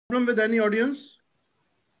with any audience?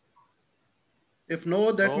 If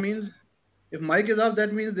no, that means if mic is off,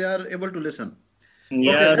 that means they are able to listen.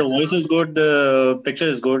 Yeah, okay, the voice is good. The picture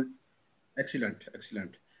is good. Excellent,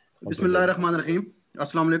 excellent. Bismillah ar-Rahman ar-Rahim.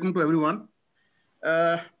 Assalamu alaikum to everyone.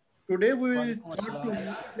 Today we thought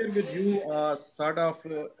to share with you a sort of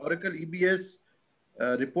Oracle EBS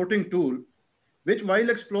reporting tool, which while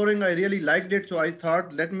exploring, I really liked it. So I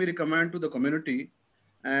thought, let me recommend to the community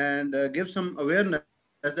and give some awareness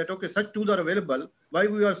that, okay, such tools are available. Why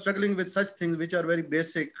we are struggling with such things which are very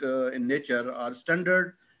basic in nature are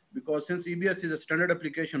standard, because since EBS is a standard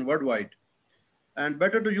application worldwide, and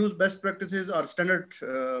better to use best practices or standard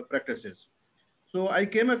practices. So I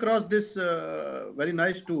came across this very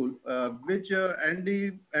nice tool, which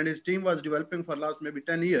Andy and his team was developing for last maybe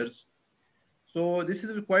 10 years. So this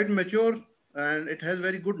is quite mature and it has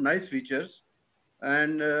very good, nice features.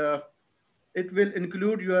 And it will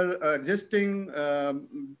include your existing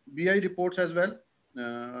BI reports as well,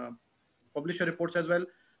 publisher reports as well,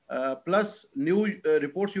 plus new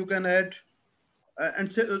reports you can add,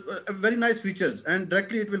 and very nice features. And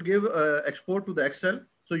directly it will give export to the Excel.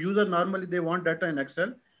 So user normally they want data in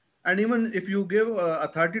Excel. And even if you give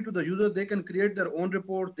authority to the user, they can create their own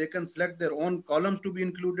report. They can select their own columns to be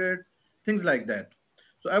included, things like that.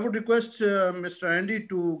 So I would request Mr. Andy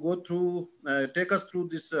to go through, take us through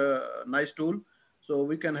this nice tool, so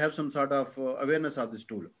we can have some sort of awareness of this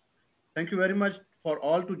tool. Thank you very much for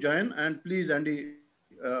all to join. And please, Andy,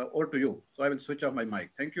 over to you. So I will switch off my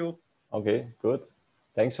mic. Thank you. Okay, good.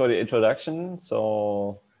 Thanks for the introduction.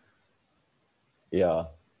 So yeah,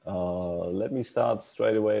 let me start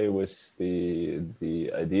straight away with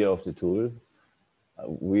the idea of the tool.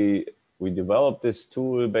 We developed this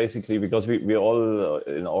tool basically because we all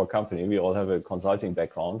in our company, we all have a consulting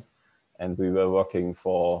background, and we were working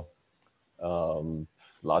for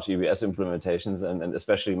large EBS implementations, and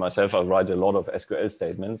especially myself, I write a lot of SQL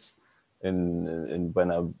statements in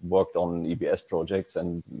when I worked on EBS projects,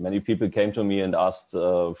 and many people came to me and asked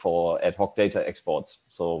for ad hoc data exports.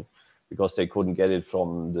 So because they couldn't get it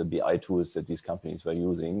from the BI tools that these companies were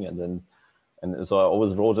using, and so I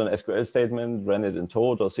always wrote an SQL statement, ran it in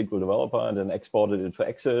Toad or SQL Developer, and then exported it to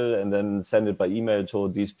Excel, and then sent it by email to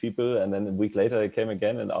these people. And then a week later, they came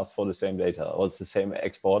again and asked for the same data, or it's the same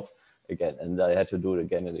export again, and I had to do it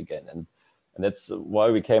again and again. And that's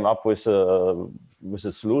why we came up with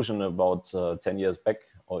a solution about 10 years back,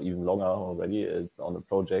 or even longer already, on a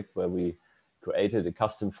project where we created a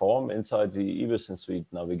custom form inside the eBusiness Suite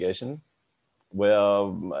navigation,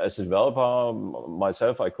 where as a developer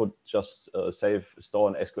myself, I could just store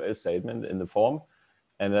an SQL statement in the form,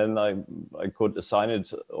 and then I could assign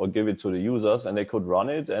it or give it to the users, and they could run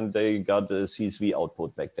it, and they got the CSV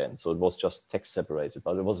output back then. So it was just text separated,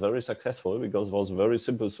 but it was very successful because it was a very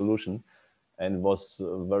simple solution and was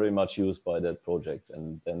very much used by that project.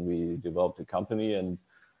 And then we developed a company and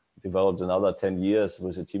developed another 10 years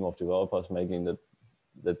with a team of developers making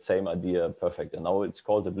that same idea perfect. And now it's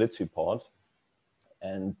called the Blitz Report.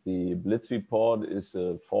 And the Blitz Report is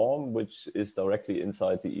a form which is directly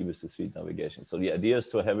inside the eBusiness Suite navigation. So the idea is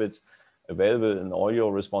to have it available in all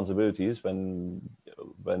your responsibilities when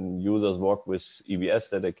users work with EBS,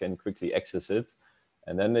 that they can quickly access it.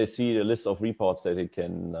 And then they see a list of reports that it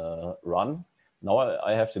can run. Now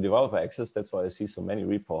I have the developer access, that's why I see so many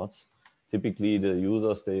reports. Typically the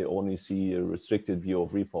users, they only see a restricted view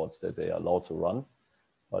of reports that they are allowed to run.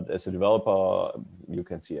 But as a developer, you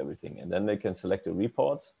can see everything. And then they can select a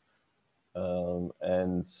report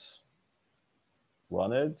and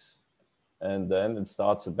run it. And then it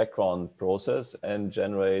starts a background process and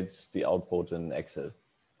generates the output in Excel.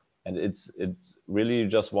 And it's really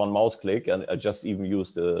just one mouse click. And I just even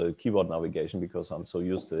use the keyboard navigation because I'm so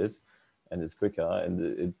used to it. And it's quicker. And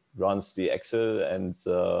it runs the Excel, and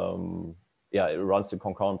yeah, it runs the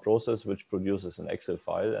concurrent process, which produces an Excel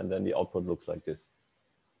file. And then the output looks like this.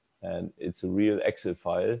 And it's a real Excel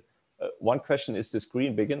file. One question, is the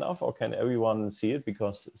screen big enough, or can everyone see it?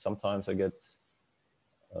 Because sometimes I get,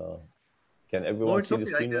 can everyone see the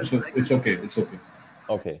screen? It's okay, it's okay.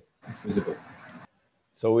 Okay. It's visible.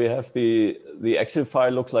 So we have the Excel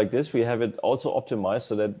file looks like this. We have it also optimized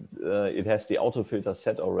so that it has the auto filter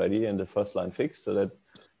set already in the first line fixed, so that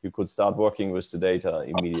you could start working with the data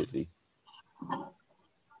immediately.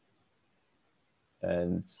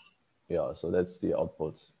 And yeah, so that's the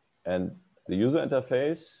output. And the user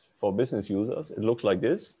interface for business users, it looks like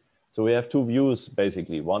this. So we have two views,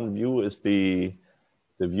 basically. One view is the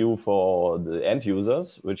view for the end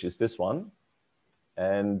users, which is this one.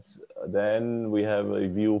 And then we have a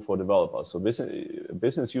view for developers. So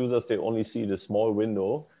business users, they only see the small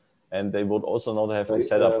window, and they would also not have the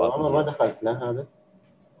setup button here.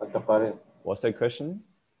 What's that question?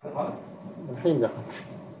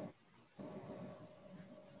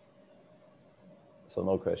 So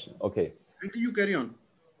no question. Okay. You carry on.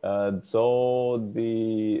 So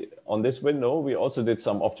on this window, we also did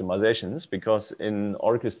some optimizations, because in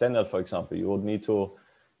Oracle Standard, for example, you would need to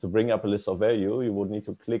bring up a list of value, you would need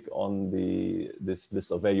to click on this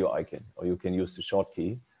list of value icon, or you can use the short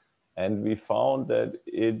key. And we found that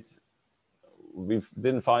we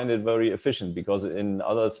didn't find it very efficient, because in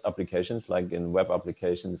other applications, like in web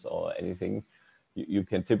applications or anything, you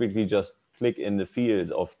can typically just click in the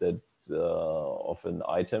field of that of an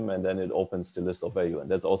item, and then it opens the list of value. And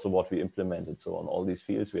that's also what we implemented. So on all these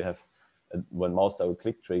fields, we have one mouse double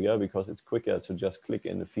click trigger, because it's quicker to just click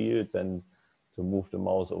in the field than to move the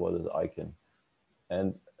mouse over this icon.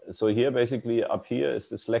 And so here, basically up here is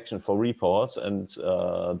the selection for reports, and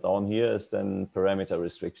down here is then parameter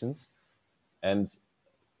restrictions. And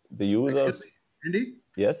the users... Andy?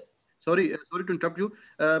 Yes? Sorry to interrupt you.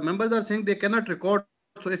 Members are saying they cannot record.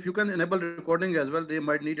 So if you can enable recording as well, they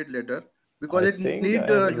might need it later, because it needs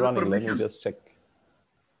your running. permission. Let me just check.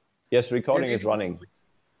 Yes, recording is running.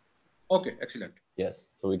 Okay, excellent. Yes,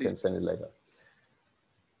 so we can send it later.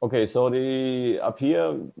 Okay, so up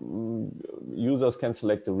here, users can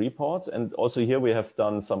select the reports, and also here we have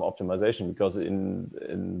done some optimization, because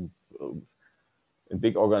in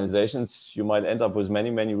big organizations, you might end up with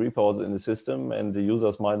many reports in the system, and the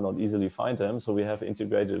users might not easily find them. So we have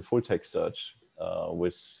integrated a full text search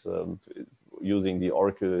using the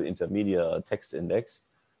Oracle Intermedia text index.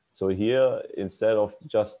 So here, instead of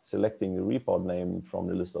just selecting the report name from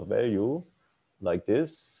the list of value like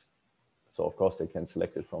this, so of course they can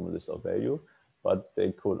select it from a list of value, but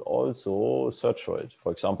they could also search for it.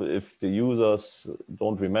 For example, if the users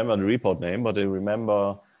don't remember the report name, but they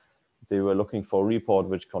remember they were looking for a report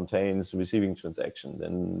which contains receiving transaction,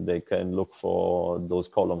 then they can look for those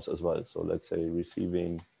columns as well. So let's say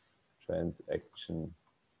receiving transaction.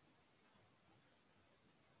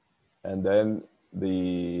 And then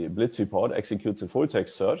the Blitz report executes a full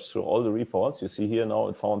text search through all the reports. You see here now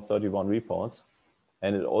it found 31 reports,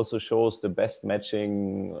 and it also shows the best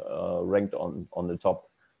matching ranked on the top,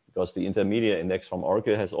 because the intermediate index from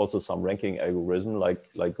Oracle has also some ranking algorithm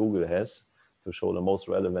like Google has to show the most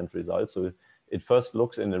relevant results. So it first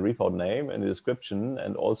looks in the report name and the description,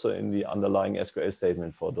 and also in the underlying SQL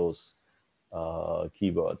statement for those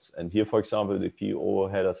keywords. And here, for example, the PO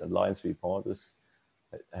headers and lines report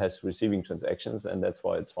has receiving transactions, and that's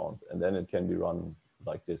why it's found. And then it can be run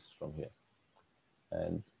like this from here.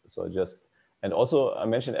 And so and also I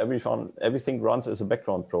mentioned everything runs as a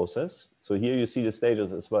background process. So here you see the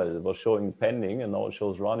status as well. It was showing pending, and now it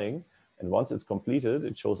shows running. And once it's completed,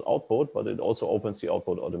 it shows output, but it also opens the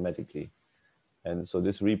output automatically. And so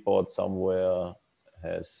this report somewhere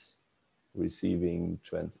has receiving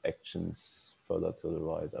transactions further to the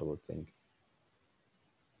right, I would think.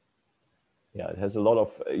 Yeah, it has a lot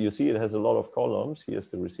of, you see it has a lot of columns. Here's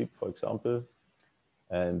the receipt, for example,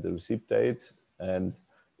 and the receipt date. And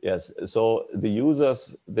yes, so the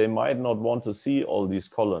users, they might not want to see all these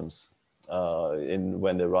columns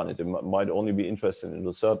when they run it. They might only be interested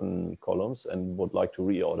in certain columns and would like to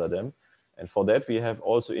reorder them. And for that, we have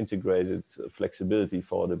also integrated flexibility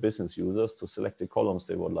for the business users to select the columns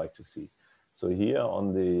they would like to see. So here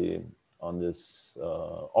on this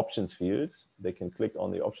options field, they can click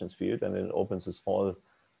on the options field, and it opens a small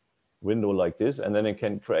window like this, and then it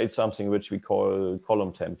can create something which we call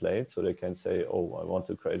column template. So they can say, oh, I want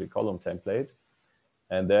to create a column template.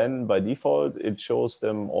 And then by default, it shows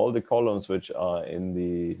them all the columns which are in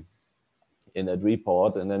that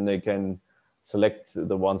report, and then they can select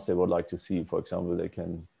the ones they would like to see. For example, they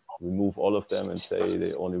can remove all of them and say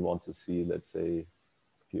they only want to see, let's say,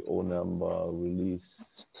 PO number,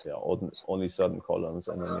 release, yeah, only certain columns,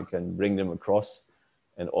 and then they can bring them across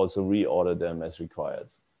and also reorder them as required.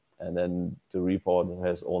 And then the report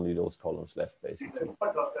has only those columns left, basically.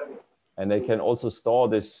 And they can also store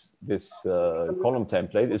this column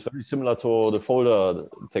template. It's very similar to the folder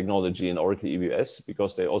technology in Oracle EBS,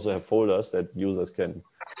 because they also have folders that users can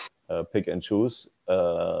pick and choose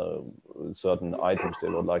certain items they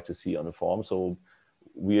would like to see on the form. So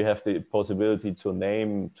we have the possibility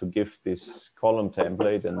to give this column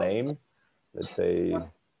template a name. Let's say,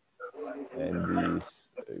 and these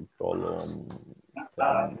column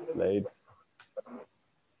template,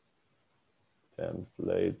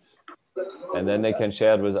 and then they can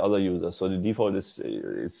share it with other users. So the default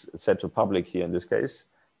is set to public here in this case,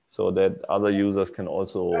 so that other users can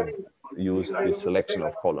also use this selection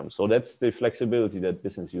of columns. So that's the flexibility that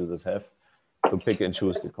business users have to pick and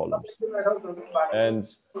choose the columns. And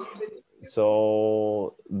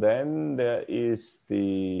so then there is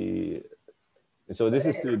the So this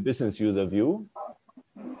is the business user view.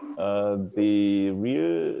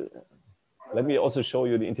 Let me also show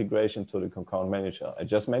you the integration to the concurrent manager. I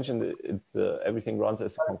just mentioned everything runs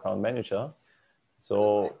as a concurrent manager.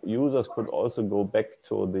 So users could also go back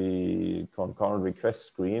to the concurrent request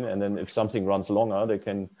screen, and then if something runs longer, they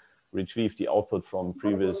can retrieve the output from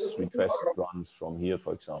previous request runs from here,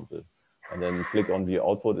 for example. And then click on the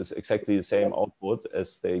output. Is exactly the same output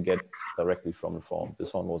as they get directly from the form.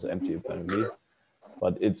 This one was empty apparently,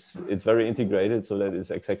 but it's very integrated, so that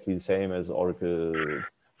it's exactly the same as Oracle.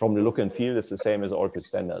 From the look and feel, it's the same as Oracle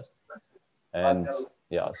Standard. And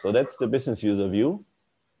yeah, so that's the business user view.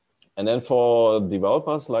 And then for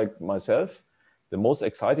developers like myself, the most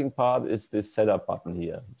exciting part is this setup button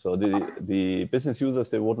here. So the business users,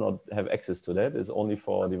 they would not have access to that. It's only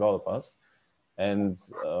for developers. And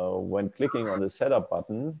when clicking on the setup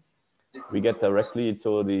button, we get directly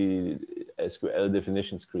to the SQL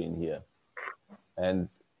definition screen here. And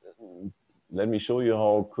let me show you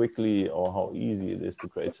how quickly or how easy it is to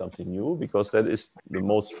create something new, because that is the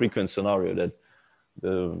most frequent scenario, that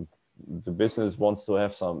the business users wants to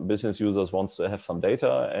have some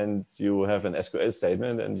data, and you have an SQL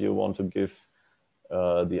statement, and you want to give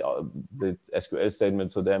the SQL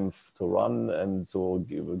statement to them to run, and so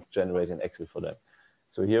generate an Excel for them.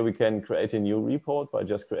 So here we can create a new report by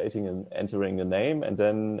just creating and entering a name and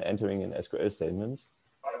then entering an SQL statement.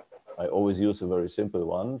 I always use a very simple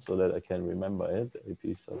one so that I can remember it.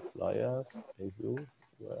 AP suppliers, ASU,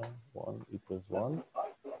 where 1 equals 1.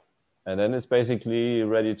 And then it's basically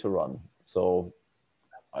ready to run. So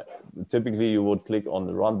typically you would click on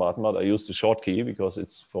the run button, but I use the short key because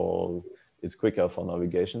it's quicker for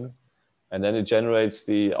navigation. And then it generates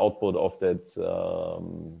the output of that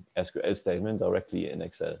SQL statement directly in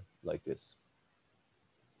Excel like this.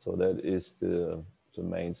 So that is the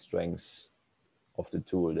main strengths of the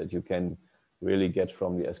tool, that you can really get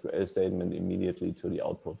from the SQL statement immediately to the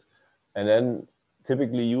output. And then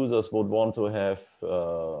typically users would want to have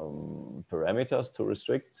parameters to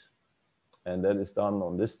restrict, and that is done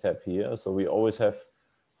on this tab here. So we always have,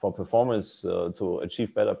 for performance, to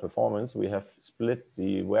achieve better performance, we have split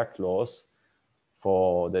the where clause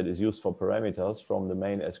that is used for parameters from the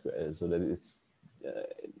main SQL, so that it's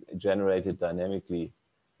generated dynamically.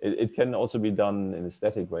 It can also be done in a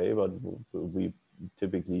static way, but we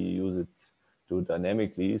typically use it to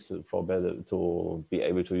dynamically, so for better to be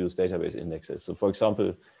able to use database indexes. So for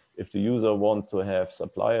example, if the user wants to have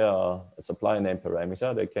a supplier name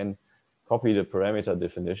parameter, they can copy the parameter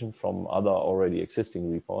definition from other already existing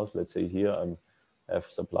reports. Let's say here I have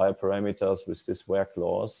supplier parameters with this where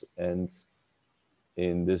clause, and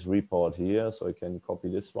in this report here, so I can copy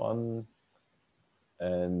this one.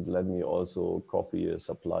 And let me also copy a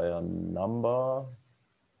supplier number,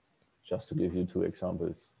 just to give you 2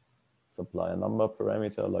 examples. Supplier number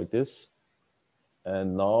parameter like this.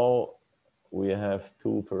 And now we have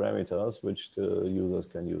 2 parameters which the users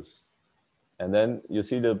can use. And then you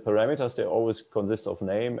see the parameters, they always consist of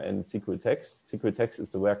name and secret text. Secret text is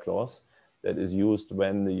the where clause that is used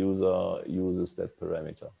when the user uses that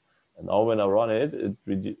parameter. And now when I run it,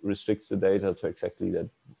 it restricts the data to exactly that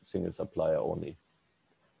single supplier only.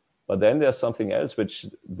 But then there's something else which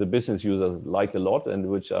the business users like a lot, and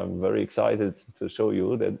which I'm very excited to show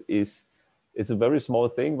you. That is, it's a very small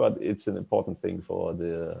thing, but it's an important thing for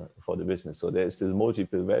the business. So there's this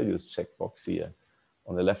multiple values checkbox here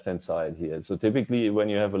on the left-hand side here. So typically when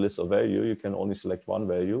you have a list of value, you can only select one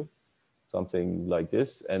value, something like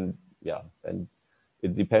this. And yeah, and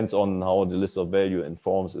it depends on how the list of value in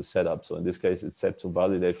forms is set up. So in this case, it's set to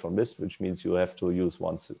validate from list, which means you have to use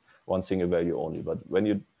one single value only. But when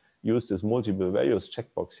you use this multiple values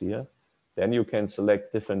checkbox here, then you can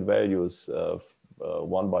select different values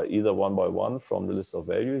one by one from the list of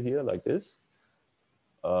value here like this.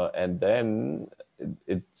 And then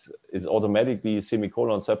it is automatically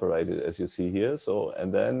semicolon separated, as you see here. So,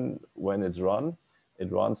 and then when it's run,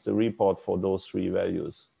 it runs the report for those 3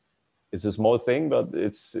 values. It's a small thing, but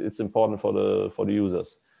it's important for the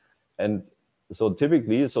users. And so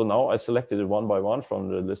typically, so now I selected it one by one from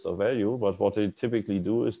the list of value, but what they typically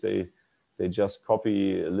do is they just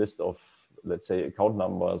copy a list of, let's say, account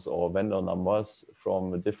numbers or vendor numbers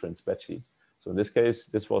from a different spreadsheet. So in this case,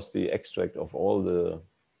 this was the extract of all the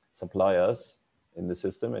suppliers in the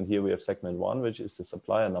system. And here we have segment 1, which is the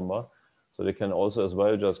supplier number. So they can also as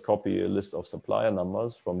well just copy a list of supplier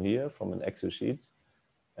numbers from here, from an Excel sheet,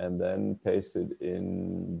 and then paste it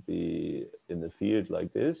in the field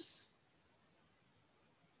like this.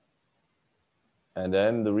 And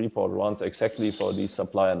then the report runs exactly for these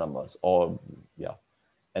supplier numbers, or yeah.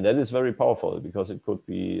 And that is very powerful because it could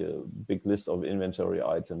be a big list of inventory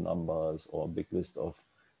item numbers or a big list of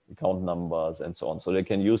account numbers and so on. So they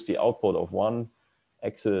can use the output of one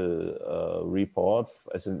Excel report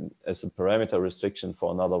as a parameter restriction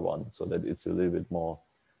for another one, so that it's a little bit more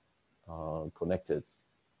connected.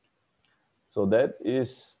 So that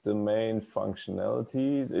is the main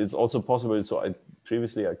functionality. It's also possible, so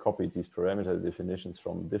previously I copied these parameter definitions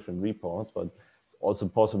from different reports, but it's also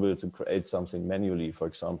possible to create something manually. For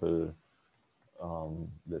example,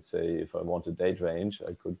 let's say if I want a date range,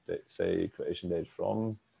 I could say creation date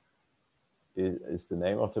from is the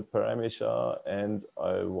name of the parameter, and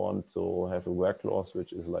I want to have a where clause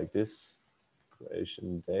which is like this,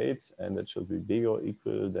 creation date, and it should be bigger or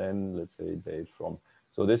equal than, let's say, date from.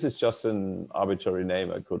 So this is just an arbitrary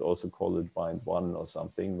name. I could also call it bind1 or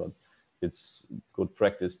something, but it's good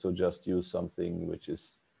practice to just use something which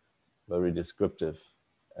is very descriptive.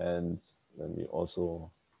 And then we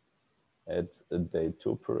also add a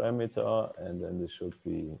date2 parameter, and then this should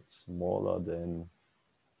be smaller than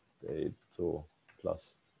date2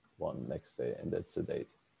 plus 1 next day, and that's the date.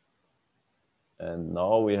 And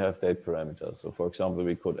now we have date parameters. So for example,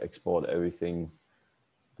 we could export everything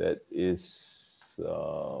that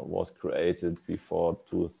was created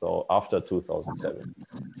after 2007.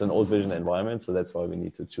 It's an old vision environment, so that's why we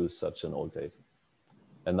need to choose such an old date.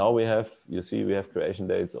 And now we have, you see, we have creation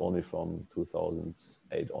dates only from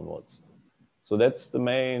 2008 onwards. So that's the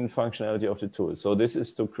main functionality of the tool. So this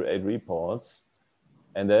is to create reports.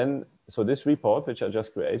 And then, so this report, which I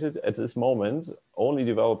just created, at this moment, only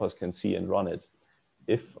developers can see and run it.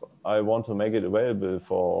 If I want to make it available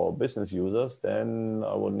for business users, then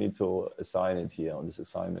I will need to assign it here on this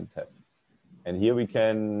assignment tab. And here we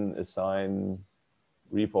can assign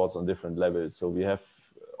reports on different levels. So we have,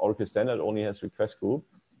 Oracle Standard only has request group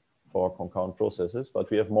for concurrent processes,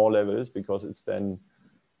 but we have more levels because it's then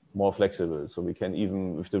more flexible. So we can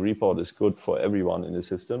even, if the report is good for everyone in the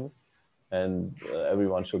system, and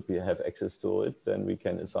everyone should have access to it, then we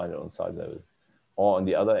can assign it on site level. Or on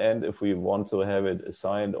the other end, if we want to have it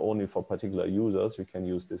assigned only for particular users, we can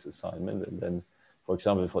use this assignment. And then, for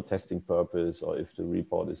example, for testing purpose, or if the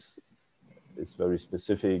report is very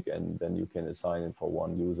specific, and then you can assign it for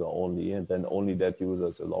one user only, and then only that user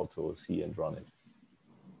is allowed to see and run it.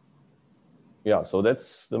 Yeah, so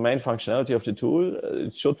that's the main functionality of the tool.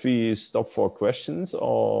 Should we stop for questions,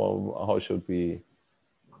 or how should we?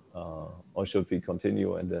 Or should we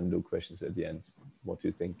continue and then do questions at the end? What do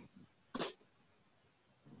you think?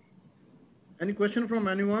 Any question from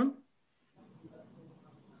anyone?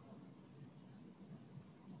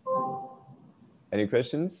 Any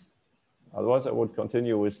questions? Otherwise, I would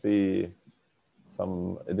continue with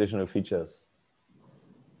some additional features.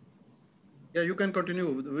 Yeah, you can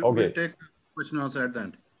continue. Okay. We'll take question answer at the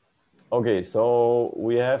end. Okay, so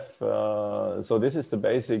we have, so this is the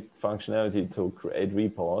basic functionality to create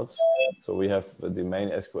reports. So we have the main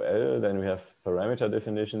SQL, then we have parameter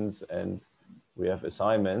definitions, and we have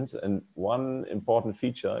assignments. And one important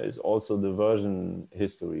feature is also the version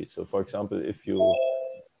history. So for example, if you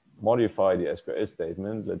modify the SQL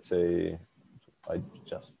statement, let's say I'm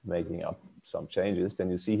just making up some changes, then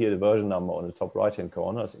you see here the version number on the top right-hand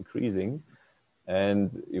corner is increasing.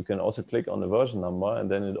 And you can also click on the version number, and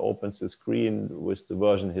then it opens the screen with the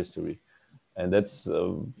version history. And that's,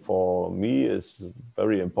 for me, is a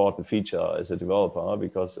very important feature as a developer,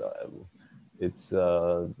 because it's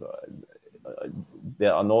there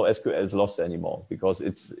are no SQLs lost anymore, because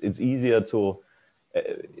it's easier to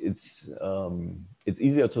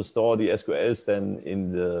easier to store the SQLs than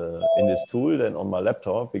in this tool than on my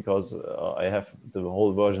laptop, because I have the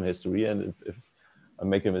whole version history, and if I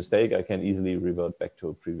make a mistake, I can easily revert back to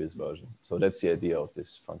a previous version. So that's the idea of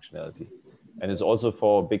this functionality. And it's also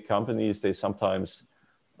for big companies. They sometimes,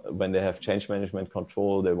 when they have change management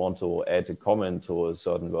control, they want to add a comment to a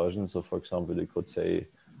certain version. So for example, they could say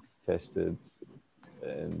tested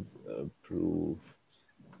and approved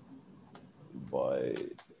by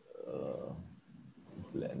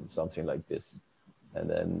Glenn, something like this. And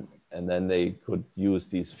then they could use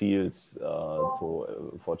these fields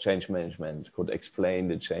for change management, could explain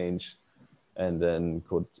the change, and then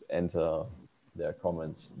could enter their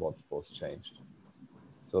comments what was changed.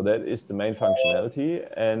 So that is the main functionality.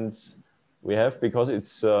 And we have, because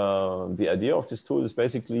it's the idea of this tool is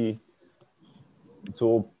basically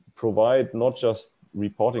to provide not just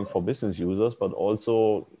reporting for business users, but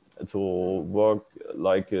also to work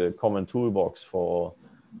like a common toolbox for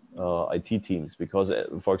IT teams, because,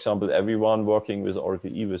 for example, everyone working with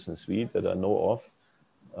Oracle eBS Suite that I know of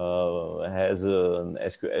has an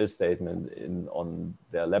SQL statement on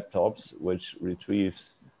their laptops, which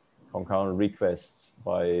retrieves concurrent requests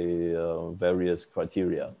by various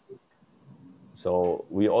criteria. So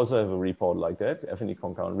we also have a report like that, FND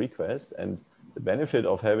concurrent request. And the benefit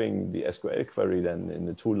of having the SQL query then in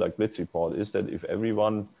a tool like Blitz Report is that if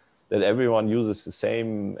everyone uses the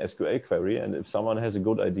same SQL query, and if someone has a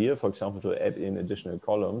good idea, for example, to add in additional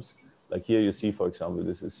columns, like here you see, for example,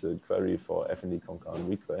 this is a query for FND concurrent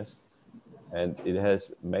request, and it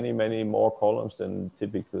has many, many more columns than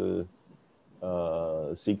typical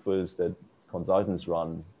SQLs that consultants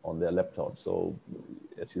run on their laptop. So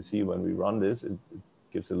as you see, when we run this, it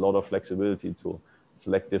gives a lot of flexibility to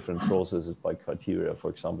select different processes by criteria. For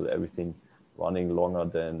example, everything waiting longer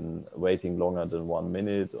than 1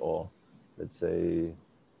 minute, or let's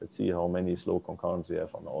see how many slow concurrents we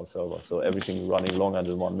have on our server. So everything running longer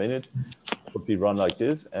than 1 minute would be run like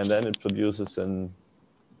this, and then it produces an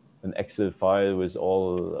Excel file with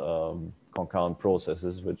all concurrent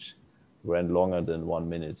processes which ran longer than 1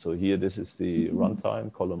 minute. So here, this is the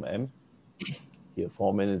runtime, column M. Here,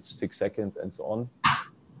 4 minutes, 6 seconds, and so on.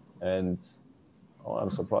 And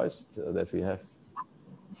I'm surprised that we have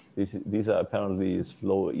these are apparently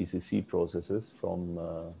slow ECC processes from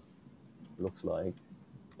looks like.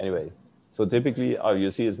 Anyway, so typically,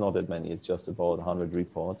 you see, it's not that many. It's just about 100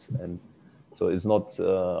 reports, and so it's not.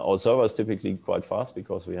 Our server is typically quite fast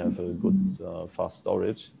because we have a good fast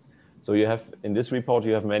storage. So you have, in this report,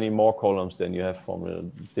 you have many more columns than you have from a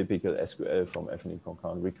typical SQL from FND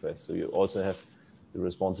concurrent request. So you also have the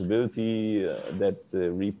responsibility that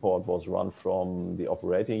the report was run from the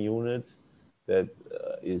operating unit that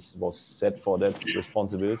was set for that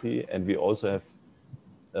responsibility. And we also have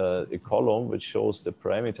a column which shows the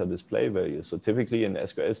parameter display value. So typically in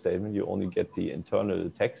SQL statement, you only get the internal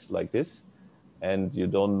text like this, and you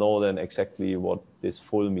don't know then exactly what this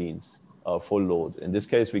full means, full load. In this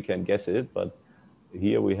case, we can guess it, but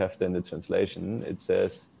here we have then the translation. It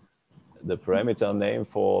says the parameter name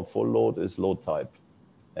for full load is load type,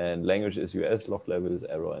 and language is US, log level is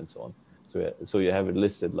error, and so on. So you have it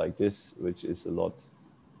listed like this, which is a lot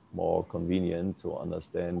more convenient to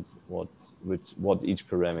understand what each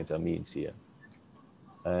parameter means here.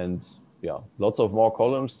 And yeah, lots of more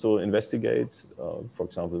columns to investigate. For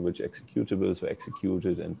example, which executables were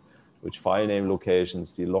executed and which file name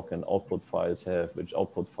locations the log and output files have, which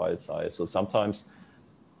output file size. So sometimes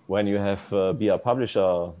when you have BR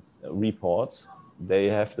Publisher reports, they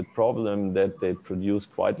have the problem that they produce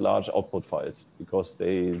quite large output files because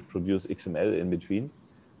they produce XML in between.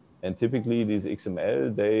 And typically these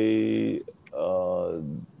XML,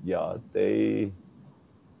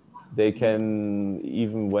 they can,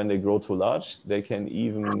 even when they grow too large, they can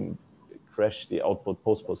even crash the output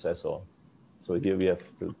post-processor. So here we have,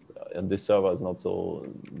 and this server is not so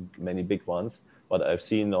many big ones, but I've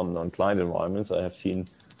seen on client environments, I have seen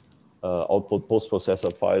output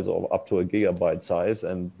post-processor files of up to 1 gigabyte size,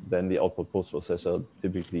 and then the output post-processor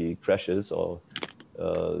typically crashes or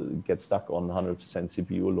gets stuck on 100%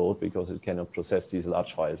 CPU load because it cannot process these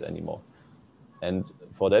large files anymore. And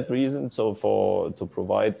for that reason, so to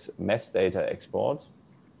provide mass data export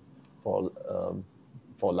for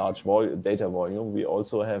large data volume, we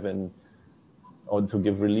also have or to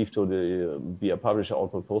give relief to the BR Publisher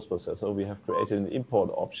output post-processor, we have created an import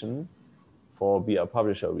option for BR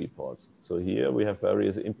Publisher reports. So here we have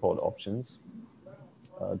various import options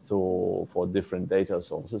for different data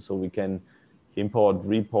sources. So we can import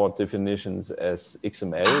report definitions as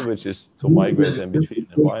XML, which is to migrate them between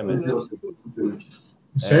environments.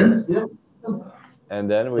 And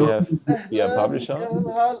then we have BR Publisher.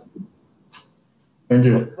 Thank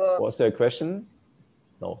you. Was there a question?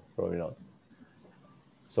 No, probably not.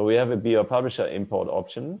 So we have a BR Publisher import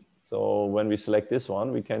option. So when we select this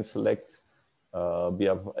one, we can select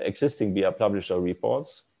existing BR Publisher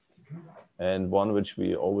reports. And one which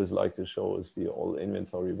we always like to show is the all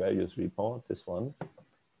inventory values report, this one.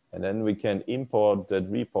 And then we can import that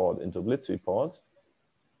report into Blitz Report.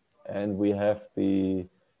 And we have and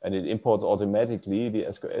it imports automatically the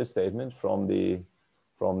SQL statement from the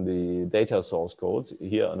data source code.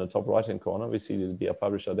 Here on the top right-hand corner, we see the BR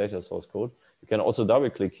Publisher data source code. You can also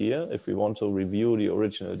double-click here if we want to review the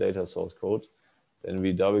original data source code. Then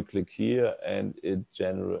we double-click here, and it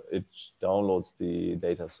downloads the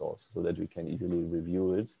data source so that we can easily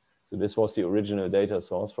review it. So this was the original data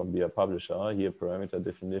source from BR Publisher. Here, parameter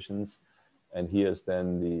definitions, and here's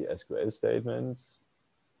then the SQL statement.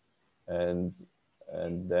 And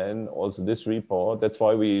then also this report, that's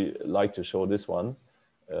why we like to show this one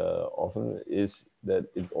often, is that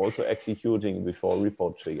it's also executing before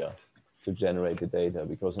report trigger to generate the data.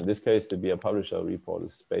 Because in this case, the BR Publisher report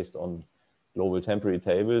is based on global temporary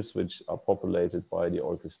tables, which are populated by the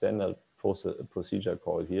Oracle standard procedure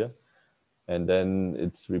call here. and then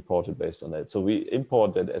it's reported based on that. So we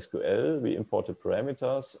import that SQL, we import the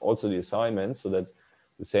parameters, also the assignments, so that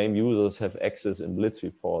the same users have access in Blitz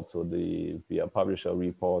Report to the BR Publisher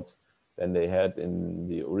report than they had in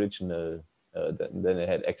the original, then they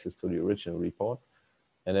had access to the original report.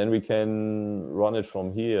 And then we can run it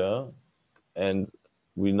from here. And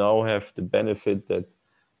we now have the benefit that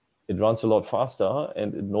it runs a lot faster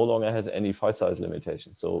and it no longer has any file size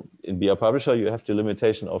limitation. So in BR Publisher, you have the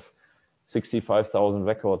limitation of 65,000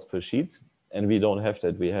 records per sheet. And we don't have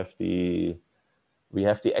that. We have the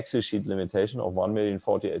Excel sheet limitation of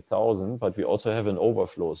 1,048,000, but we also have an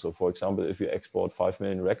overflow. So for example, if you export 5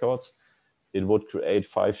 million records, it would create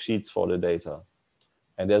 5 sheets for the data.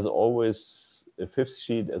 And there's always a 5th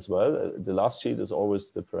sheet as well. The last sheet is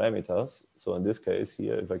always the parameters. So in this case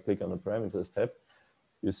here, if I click on the parameters tab,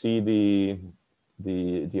 you see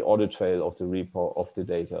the audit trail of the report of the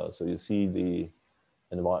data. So you see the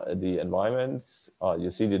environment,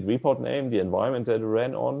 you see the report name, the environment that it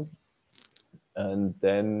ran on, and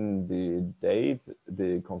then the date,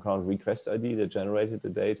 the concurrent request ID that generated the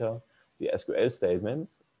data, the SQL statement.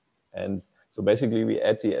 And so basically we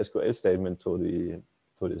add the SQL statement to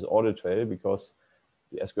this audit trail because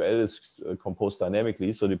the SQL is composed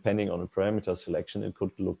dynamically. So depending on the parameter selection, it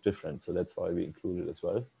could look different. So that's why we include it as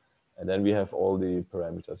well. And then we have all the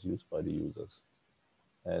parameters used by the users.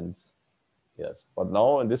 And yes, but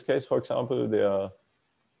now in this case, for example, there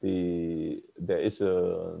is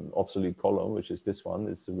an obsolete column, which is this one.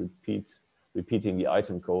 It's repeating the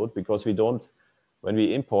item code, because we don't, when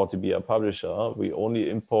we import the BR Publisher, we only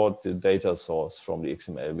import the data source from the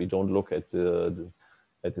XML. We don't look at the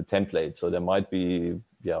template. So there might be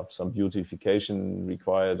some beautification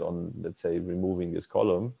required on, let's say, removing this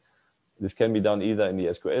column. This can be done either in the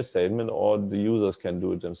SQL statement, or the users can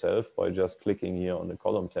do it themselves by just clicking here on the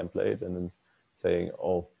column template and then saying,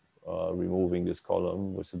 removing this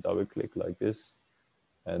column with a double click like this.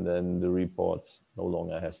 And then the report no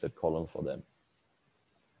longer has that column for them.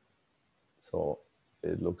 So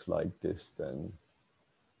it looks like this then.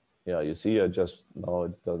 Yeah, you see, now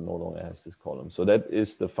it no longer has this column. So that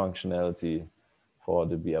is the functionality for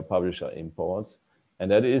the BR Publisher import.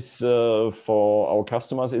 And that is for our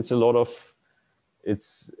customers, it's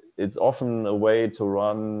often a way to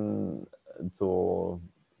run, to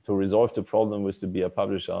resolve the problem with the BR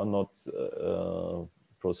Publisher, not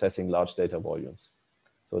processing large data volumes.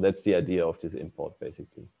 So that's the idea of this import,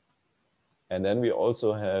 basically. And then we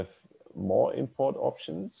also have more import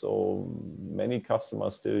options. So many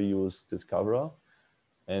customers still use Discoverer.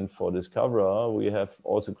 And for Discoverer, we have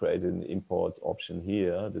also created an import option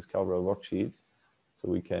here, Discoverer Worksheet. So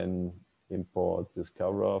we can import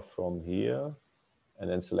Discoverer from here and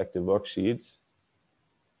then select the worksheet.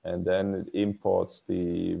 And then it imports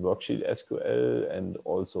the worksheet SQL and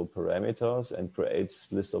also parameters and creates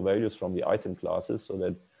list of values from the item classes so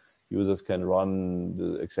that users can run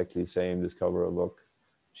the exactly same Discoverer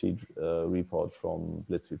worksheet report from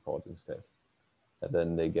Blitz Report instead. And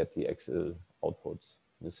then they get the Excel output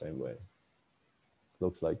in the same way.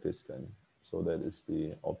 Looks like this then. So that is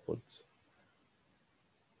the output.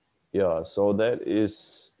 Yeah, so that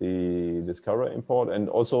is the Discoverer import. And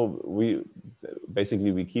also we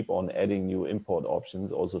keep on adding new import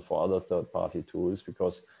options also for other third-party tools,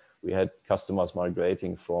 because we had customers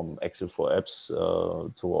migrating from Excel for Apps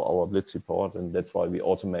to our Blitz report. And that's why we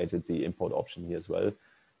automated the import option here as well.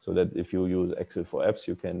 So that if you use Excel for Apps,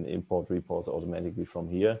 you can import reports automatically from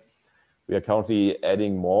here. We are currently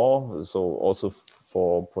adding more. So also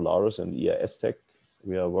for Polaris and ERPStuff,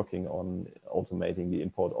 we are working on automating the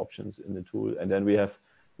import options in the tool. And then we have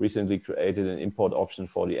recently created an import option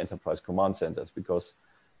for the enterprise command centers, because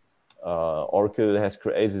Oracle has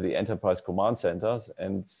created the enterprise command centers,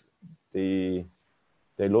 and they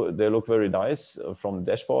look very nice from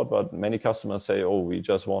the dashboard, but many customers say, oh, we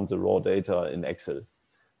just want the raw data in Excel.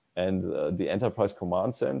 And the enterprise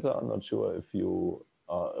command center, I'm not sure if you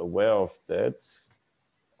are aware of that.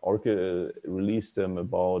 Oracle released them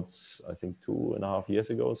about, I think, 2.5 years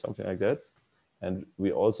ago, something like that. And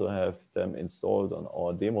we also have them installed on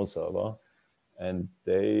our demo server. And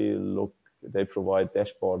they provide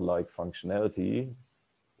dashboard-like functionality.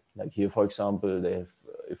 Like here, for example, they have,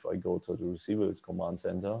 if I go to the receivables command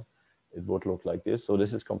center, it would look like this. So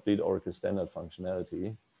this is complete Oracle standard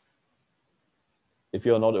functionality. If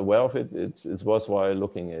you're not aware of it, it's worthwhile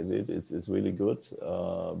looking at it. It's really good.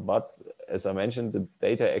 But as I mentioned, the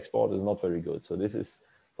data export is not very good. So this is,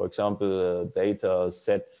 for example, a data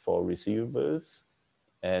set for receivables.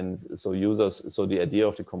 And so so the idea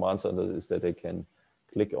of the command center is that they can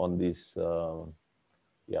click on this, on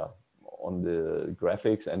the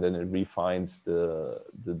graphics, and then it refines the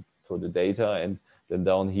to the data. And then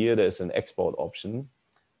down here, there's an export option.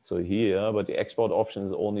 So here, but the export option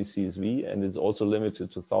is only CSV, and it's also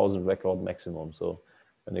limited to 1,000 record maximum. So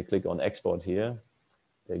when they click on export here,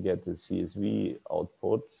 they get the CSV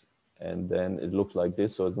output, and then it looks like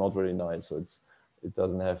this. So it's not very nice. So it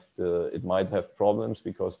doesn't have it might have problems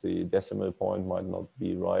because the decimal point might not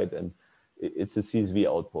be right, and it's a CSV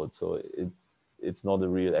output. So it's not a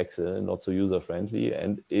real Excel, not so user friendly,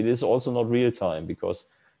 and it is also not real time because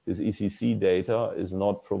this ECC data is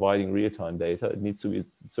not providing real time data. It needs to be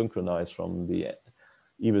synchronized from the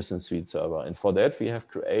EBS and Suite server, and for that we have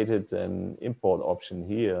created an import option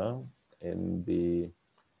here in the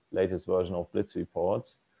latest version of Blitz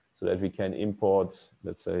Report, so that we can import,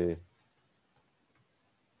 let's say,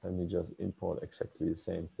 let me just import exactly the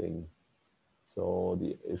same thing. So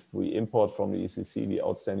if we import from the ECC the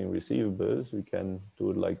outstanding receivables, we can do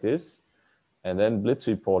it like this. And then Blitz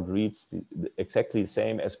Report reads the exactly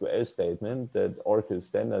same SQL statement that Oracle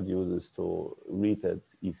Standard uses to read that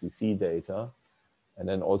ECC data. And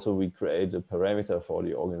then also we create a parameter for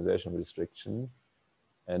the organization restriction.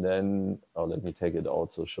 And then, let me take it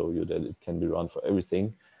out to show you that it can be run for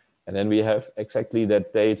everything. And then we have exactly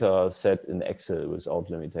that data set in Excel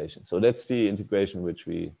without limitation. So that's the integration which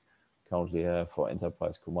we currently have for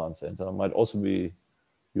Enterprise Command Center. It might also be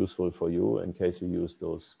useful for you in case you use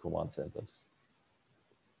those command centers.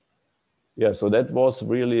 Yeah, so that was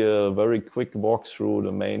really a very quick walk through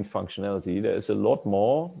the main functionality. There is a lot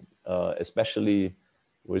more, especially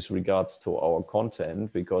with regards to our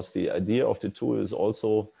content, because the idea of the tool is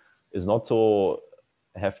not to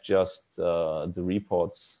have just the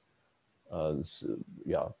reports,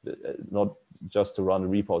 not just to run the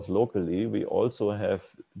reports locally. We also have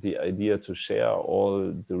the idea to share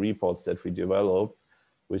all the reports that we develop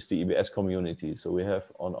with the EBS community. So we have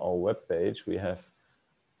on our webpage, we have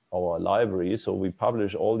our library. So we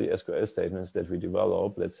publish all the SQL statements that we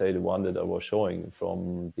develop. Let's say the one that I was showing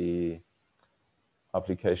from the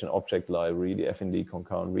application object library, the FND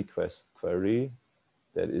concurrent request query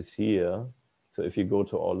that is here. So if you go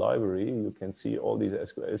to our library, you can see all these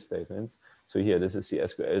SQL statements. So here, this is the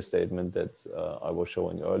SQL statement that I was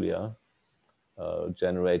showing earlier,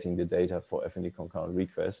 generating the data for FND concurrent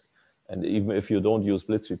request. And even if you don't use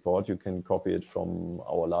Blitz Report, you can copy it from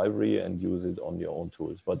our library and use it on your own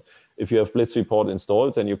tools. But if you have Blitz Report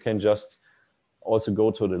installed, then you can just also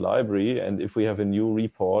go to the library. And if we have a new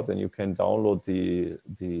report, then you can download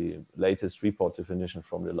the latest report definition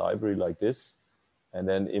from the library like this, and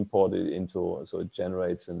then import it into, so it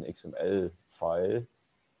generates an XML file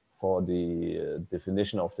for the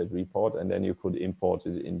definition of that report. And then you could import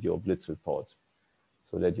it in your Blitz report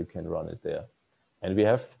so that you can run it there. And we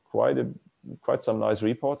have quite some nice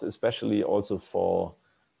reports, especially also for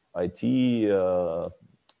IT,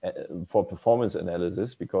 for performance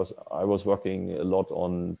analysis, because I was working a lot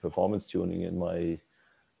on performance tuning in my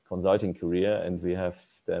consulting career, and we have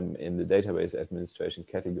them in the database administration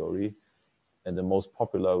category. And the most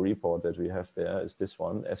popular report that we have there is this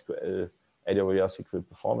one, SQL AWS SQL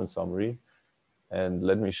Performance Summary. And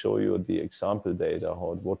let me show you the example data,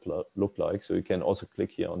 how it would look like. So you can also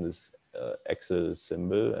click here on this Excel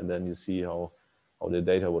symbol, and then you see how the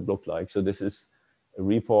data would look like. So this is a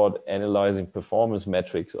report analyzing performance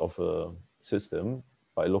metrics of a system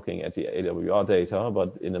by looking at the AWR data,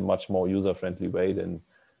 but in a much more user-friendly way than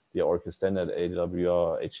the Oracle Standard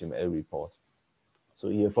AWR HTML report. So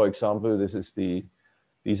here, for example,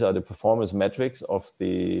 these are the performance metrics of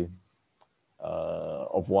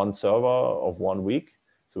one server of 1 week.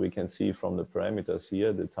 So we can see from the parameters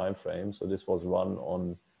here the time frame. So this was run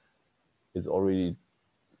on, it's already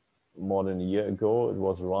more than a year ago. It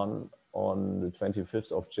was run on the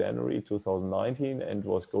 25th of January 2019 and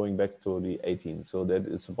was going back to the 18th. So that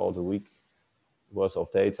is about a week worth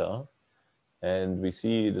of data. And we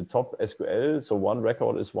see the top SQL. So one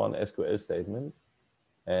record is one SQL statement.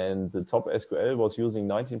 And the top SQL was using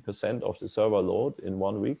 19% of the server load in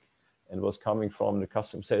 1 week and was coming from the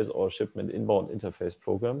custom sales or shipment inbound interface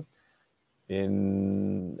program.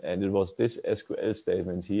 And it was this SQL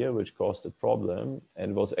statement here, which caused a problem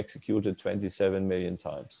and was executed 27 million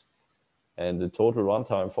times. And the total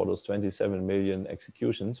runtime for those 27 million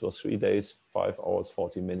executions was 3 days, 5 hours,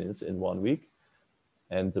 40 minutes in 1 week.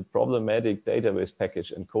 And the problematic database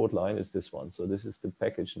package and code line is this one. So this is the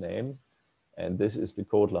package name. And this is the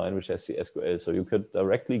code line, which has the SQL. So you could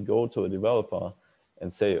directly go to a developer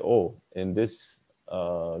and say, oh, in this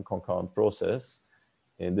concurrent process,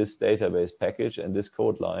 in this database package and this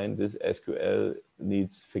code line, this SQL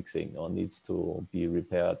needs fixing or needs to be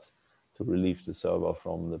repaired to relieve the server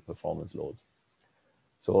from the performance load.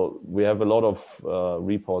 So we have a lot of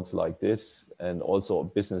reports like this, and also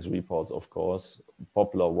business reports, of course.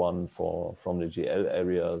 Popular one from the GL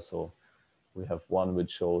area. So we have one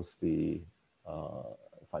which shows the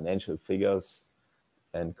financial figures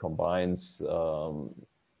and combines,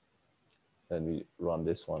 and we run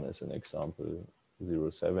this one as an example,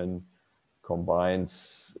 07,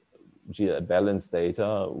 combines GL balance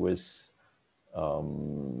data with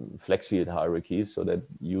flex field hierarchies so that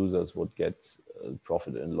users would get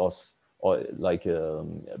profit and loss, or like a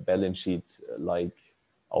balance sheet like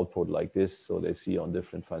output like this. So they see on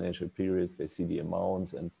different financial periods, they see the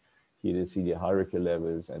amounts, and here they see the hierarchy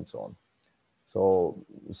levels and so on. So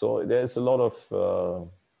there's a lot of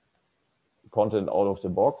content out of the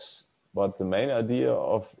box, but the main idea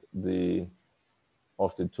of the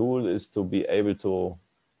tool is to be able to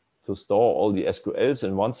store all the SQLs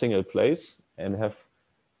in one single place and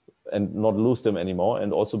not lose them anymore,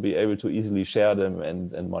 and also be able to easily share them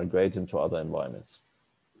and migrate them to other environments.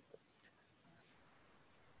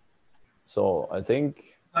 So I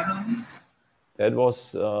think that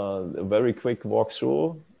was a very quick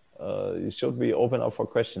walkthrough. You should be open up for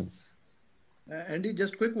questions. Andy,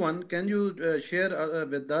 just quick one. Can you share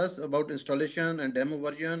with us about installation and demo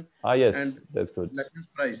version? Yes, and that's good. License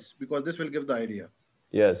price, because this will give the idea.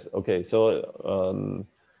 Yes. Okay. So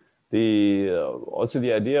also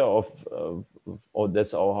the idea of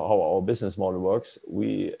that's how our business model works.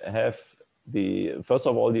 We have first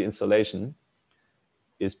of all, the installation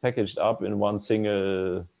is packaged up in one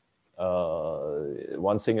single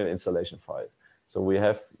installation file. So we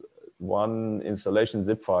have one installation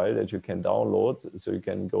zip file that you can download. So you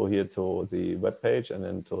can go here to the web page and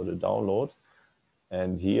then to the download,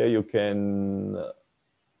 and here you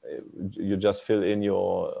just fill in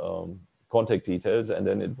your contact details, and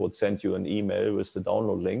then it would send you an email with the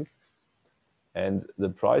download link. And the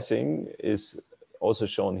pricing is also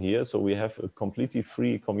shown here. So we have a completely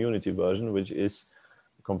free community version, which is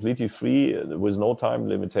completely free with no time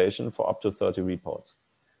limitation for up to 30 reports.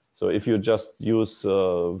 So if you just use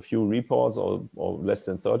a few reports or less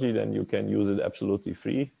than 30, then you can use it absolutely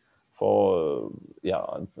free for,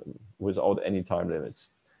 without any time limits.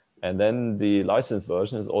 And then the license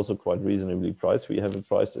version is also quite reasonably priced. We have it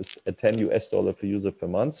priced at $10 per user per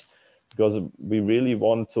month, because we really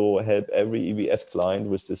want to help every EBS client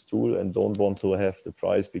with this tool and don't want to have the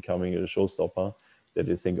price becoming a showstopper that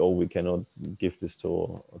you think, oh, we cannot give this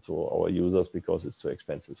to our users because it's too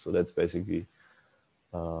expensive. So that's basically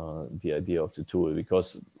the idea of the tool,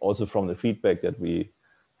 because also from the feedback that we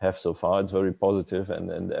have so far, it's very positive,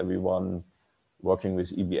 and everyone working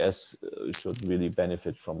with EBS should really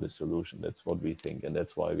benefit from the solution. That's what we think, and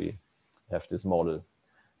that's why we have this model.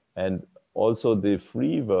 And also the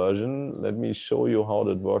free version, let me show you how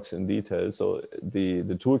that works in detail. So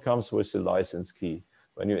the tool comes with the license key.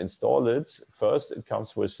 When you install it, first it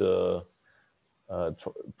comes with a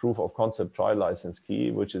proof of concept trial license key,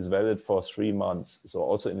 which is valid for 3 months. So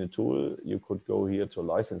also in the tool, you could go here to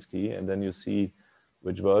license key, and then you see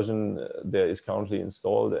which version there is currently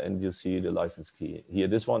installed, and you see the license key. Here,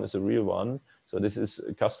 this one is a real one. So this is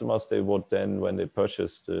customers, they would then, when they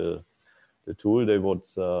purchase the tool, they would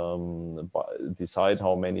decide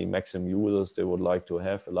how many maximum users they would like to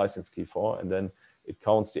have a license key for, and then it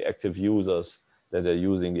counts the active users that are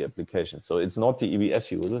using the application. So it's not the EBS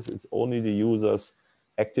users, it's only the users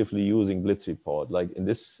actively using Blitz Report. Like in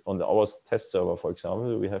this, on our test server, for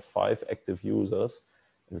example, we have 5 active users.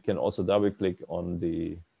 We can also double click on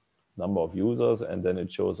the number of users, and then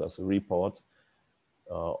it shows us a report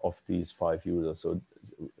of these 5 users. So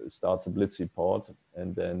it starts a Blitz report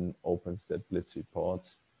and then opens that Blitz report.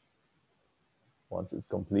 Once it's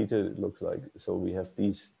completed, it looks like, so we have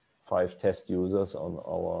these 5 test users on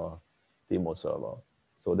our demo server.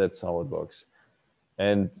 So that's how it works.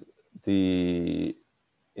 And the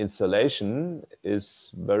installation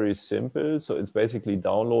is very simple. So it's basically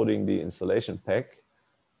downloading the installation pack,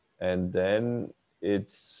 and then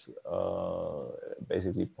it's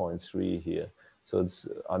basically 0.3 here. So it's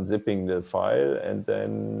unzipping the file and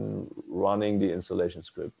then running the installation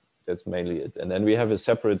script. That's mainly it. And then we have a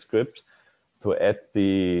separate script to add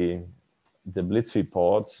the Blitz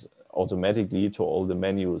report automatically to all the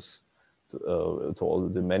menus, to all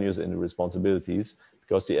the menus and the responsibilities,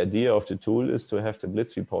 because the idea of the tool is to have the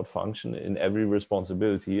Blitz report function in every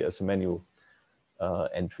responsibility as a menu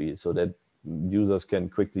entry, so that users can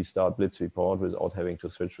quickly start Blitz report without having to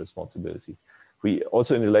switch responsibility. We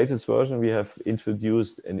also, in the latest version, we have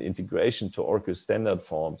introduced an integration to Oracle standard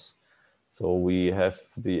forms. So we have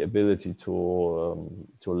the ability to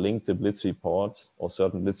link the Blitz report or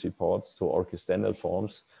certain Blitz reports to Oracle standard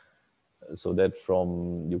forms so that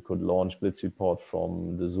you could launch Blitz Report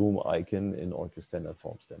from the Zoom icon in Oracle Standard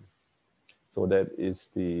Forms then. So that is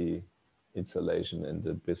the installation and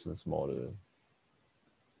the business model.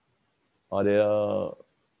 Are there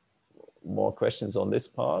more questions on this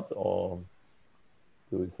part, or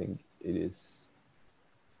do you think it is?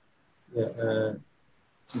 Yeah.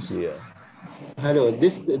 Yeah. Hello.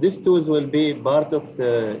 This tools will be part of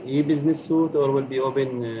the e-business suite or will be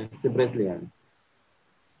open separately?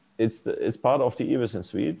 It's part of the eBusiness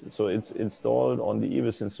suite, so it's installed on the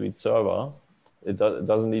eBusiness suite server. It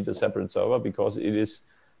doesn't need a separate server because it is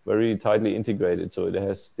very tightly integrated. So it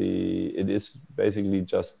is basically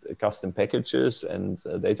just custom packages and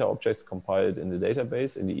data objects compiled in the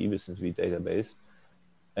database, in the eBusiness suite database,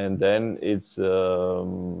 and then it's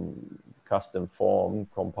custom form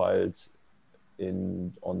compiled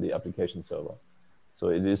on the application server. So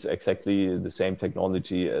it is exactly the same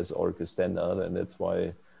technology as Oracle Standard, and that's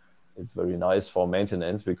why it's very nice for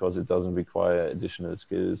maintenance, because it doesn't require additional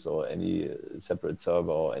skills or any separate server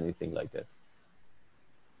or anything like that.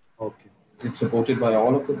 Okay. Is it supported by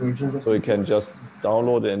all of the versions? So you can just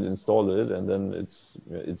download and install it, and then it's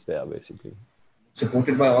there basically.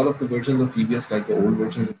 Supported by all of the versions of EBS, like the old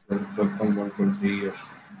versions as well, 12.1.3 or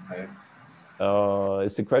higher?